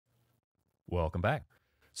Welcome back.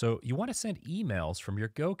 So you want to send emails from your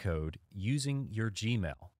Go code using your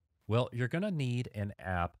Gmail. Well, you're going to need an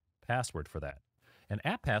app password for that. An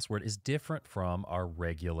app password is different from our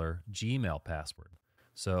regular Gmail password.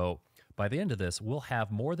 So by the end of this, we'll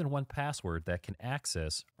have more than one password that can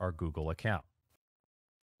access our Google account.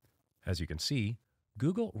 As you can see,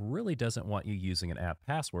 Google really doesn't want you using an app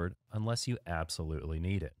password unless you absolutely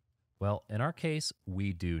need it. Well, in our case,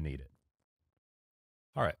 we do need it.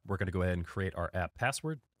 All right, we're going to go ahead and create our app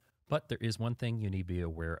password, but there is one thing you need to be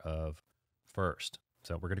aware of first.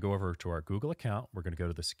 So we're going to go over to our Google account. We're going to go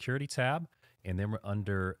to the security tab, and then we're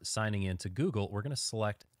under signing into Google, we're going to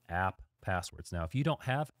select app passwords. Now, if you don't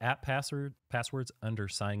have app passwords under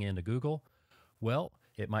signing into Google, well,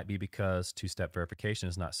 it might be because two-step verification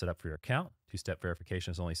is not set up for your account. Two-step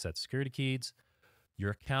verification is only set to security keys.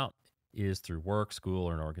 Your account is through work, school,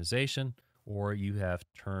 or an organization, or you have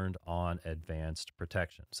turned on advanced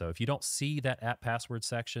protection. So if you don't see that app password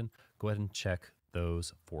section, go ahead and check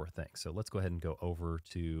those 4 things. So let's go ahead and go over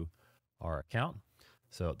to our account.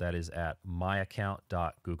 So that is at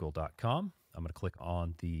myaccount.google.com. I'm going to click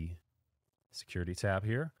on the security tab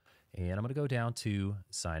here, and I'm going to go down to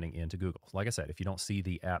signing into Google. Like I said, if you don't see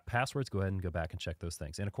the app passwords, go ahead and go back and check those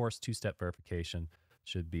things. And of course, two-step verification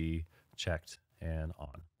should be checked and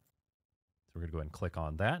on. So we're going to go ahead and click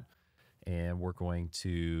on that. And we're going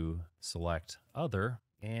to select other,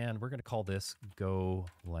 and we're going to call this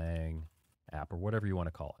Golang app or whatever you want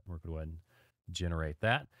to call it. We're going to go ahead and generate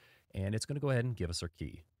that, and it's going to go ahead and give us our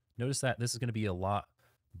key. Notice that this is going to be a lot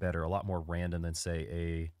better, a lot more random than, say,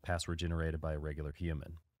 a password generated by a regular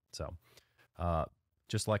human. So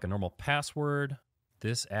just like a normal password,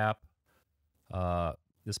 this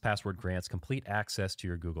password grants complete access to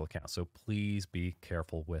your Google account. So please be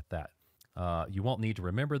careful with that. You won't need to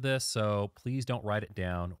remember this, so please don't write it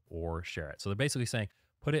down or share it. So they're basically saying,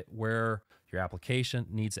 put it where your application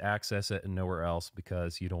needs to access it and nowhere else,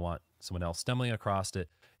 because you don't want someone else stumbling across it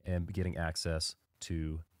and getting access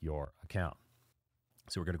to your account.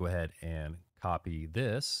 So we're going to go ahead and copy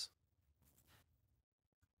this.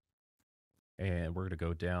 And we're going to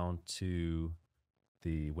go down to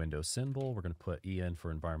the Windows symbol. We're going to put EN for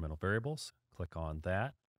environmental variables. Click on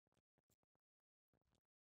that.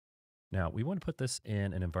 Now, we want to put this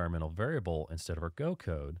in an environmental variable instead of our Go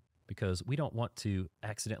code because we don't want to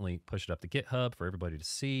accidentally push it up to GitHub for everybody to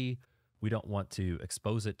see. We don't want to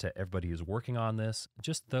expose it to everybody who's working on this,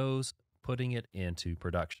 just those putting it into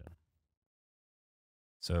production.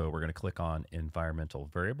 So we're going to click on environmental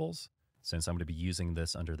variables. Since I'm going to be using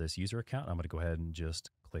this under this user account, I'm going to go ahead and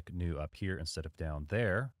just click new up here instead of down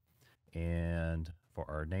there. And for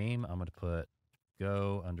our name, I'm going to put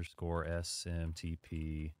go_smtp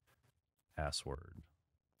password.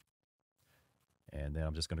 And then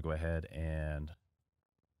I'm just going to go ahead and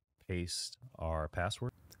paste our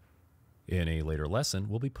password. In a later lesson,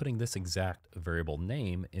 we'll be putting this exact variable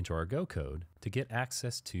name into our Go code to get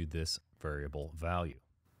access to this variable value.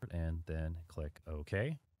 And then click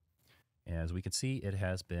OK. As we can see, it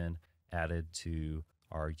has been added to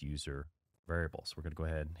our user variables. We're going to go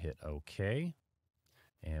ahead and hit OK.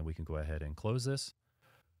 And we can go ahead and close this.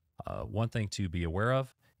 One thing to be aware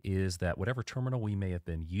of is that whatever terminal we may have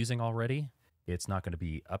been using already, it's not going to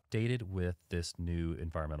be updated with this new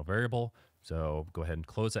environmental variable. So go ahead and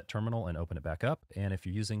close that terminal and open it back up. And if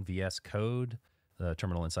you're using VS Code, the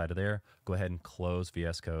terminal inside of there, go ahead and close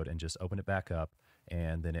VS Code and just open it back up.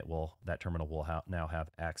 And then that terminal will now have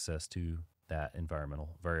access to that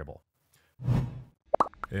environmental variable.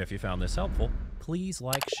 If you found this helpful, please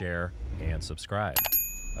like, share, and subscribe.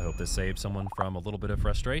 I hope this saved someone from a little bit of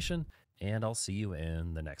frustration, and I'll see you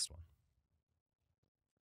in the next one.